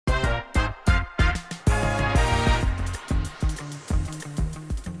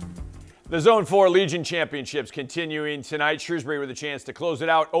The Zone 4 Legion Championships continuing tonight. Shrewsbury with a chance to close it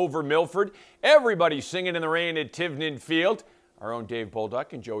out over Milford. Everybody singing in the rain at Tivnan Field. Our own Dave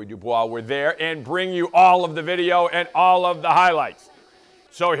Bolduc and Joey Dubois were there and bring you all of the video and all of the highlights.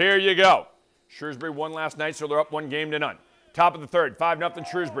 So here you go. Shrewsbury won last night, so they're up 1-0 Top of the third, 5-0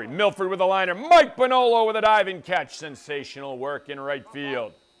 Shrewsbury. Milford with a liner. Mike Bonolo with a diving catch. Sensational work in right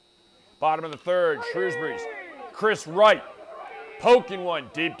field. Bottom of the third, Shrewsbury's Chris Wright. Poking one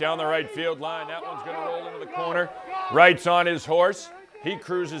deep down the right field line. That one's going to roll into the corner. Wright's on his horse. He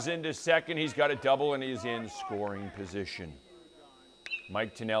cruises into second. He's got a double, and he's in scoring position.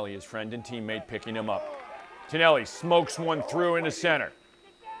 Mike Tonelli, his friend and teammate, picking him up. Tonelli smokes one through into center.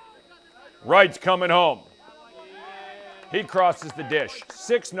 Wright's coming home. He crosses the dish.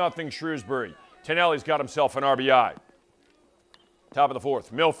 6-0 Shrewsbury. Tonelli's got himself an RBI. Top of the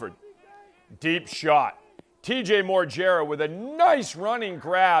fourth, Milford. Deep shot. TJ Morgera with a nice running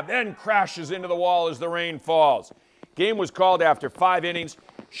grab, then crashes into the wall as the rain falls. Game was called after 5 innings.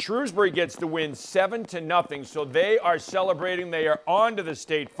 Shrewsbury gets the win 7-0, so they are celebrating. They are on to the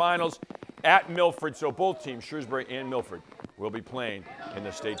state finals at Milford. So both teams, Shrewsbury and Milford, will be playing in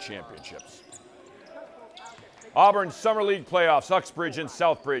the state championships. Auburn Summer League playoffs, Uxbridge and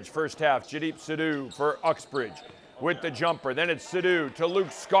Southbridge. First half, Jadeep Sidhu for Uxbridge with the jumper. Then it's Sidhu to Luke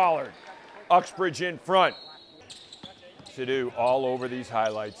Schollard. Uxbridge in front. Sidhu all over these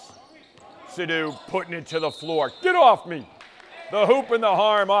highlights. Sidhu putting it to the floor. Get off me! The hoop and the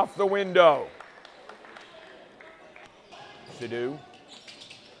harm off the window. Sidhu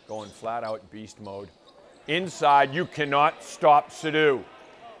going flat out beast mode. Inside, you cannot stop Sidhu.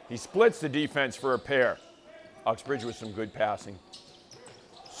 He splits the defense for a pair. Uxbridge with some good passing.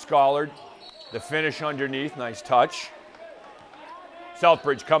 Schollard, the finish underneath, nice touch.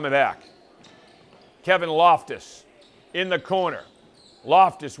 Southbridge coming back. Kevin Loftus in the corner.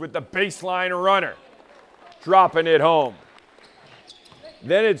 Loftus with the baseline runner, dropping it home.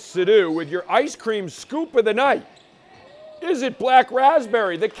 Then it's Sidhu with your ice cream scoop of the night. Is it Black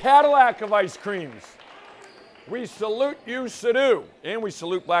Raspberry, the Cadillac of ice creams? We salute you, Sidhu, and we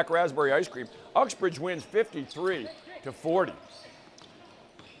salute Black Raspberry ice cream. Uxbridge wins 53-40.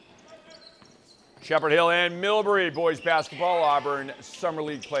 Shepherd Hill and Millbury boys basketball, Auburn Summer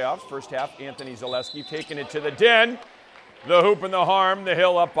League playoffs. First half, Anthony Zaleski taking it to the den. The hoop and the harm, the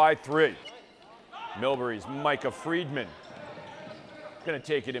Hill up by 3. Millbury's Micah Friedman going to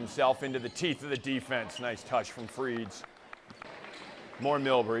take it himself into the teeth of the defense. Nice touch from Freeds. More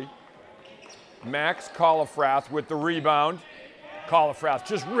Millbury. Max Collifrath with the rebound. Collifrath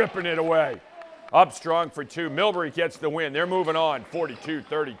just ripping it away. Up strong for 2. Millbury gets the win. They're moving on.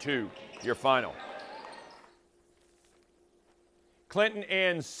 42-32, your final. Clinton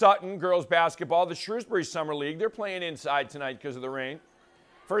and Sutton girls basketball, the Shrewsbury Summer League. They're playing inside tonight because of the rain.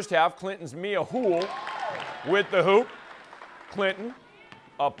 First half, Clinton's Mia Hoole with the hoop. Clinton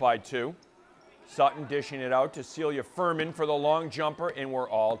up by 2. Sutton dishing it out to Celia Furman for the long jumper, and we're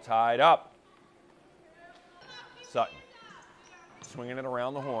all tied up. Sutton swinging it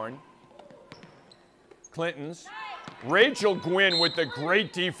around the horn. Clinton's Rachel Gwynn with the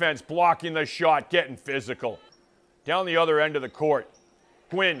great defense, blocking the shot, getting physical. Down the other end of the court.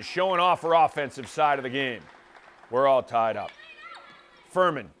 Gwynn showing off her offensive side of the game. We're all tied up.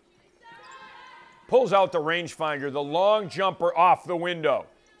 Furman pulls out the rangefinder, the long jumper off the window.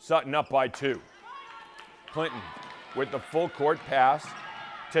 Sutton up by 2. Clinton with the full court pass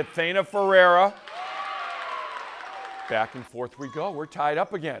to Thana Ferreira. Back and forth we go. We're tied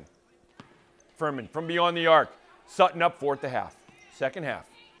up again. Furman from beyond the arc. Sutton up 4 at the half. Second half.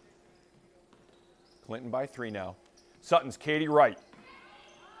 Clinton by 3 now. Sutton's Katie Wright.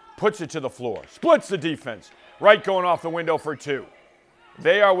 Puts it to the floor. Splits the defense. Wright going off the window for 2.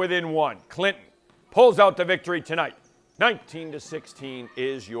 They are within 1. Clinton pulls out the victory tonight. 19-16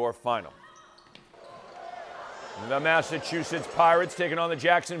 is your final. The Massachusetts Pirates taking on the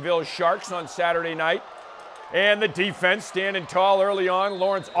Jacksonville Sharks on Saturday night. And the defense standing tall early on.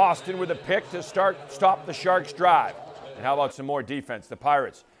 Lawrence Austin with a pick to stop the Sharks' drive. And how about some more defense? The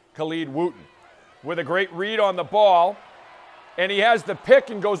Pirates, Khalid Wooten with a great read on the ball. And he has the pick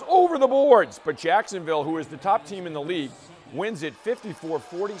and goes over the boards. But Jacksonville, who is the top team in the league, wins it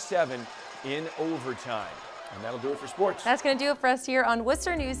 54-47 in overtime. And that'll do it for sports. That's going to do it for us here on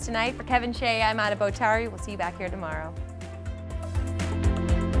Worcester News tonight. For Kevin Shea, I'm Anna Botari. We'll see you back here tomorrow.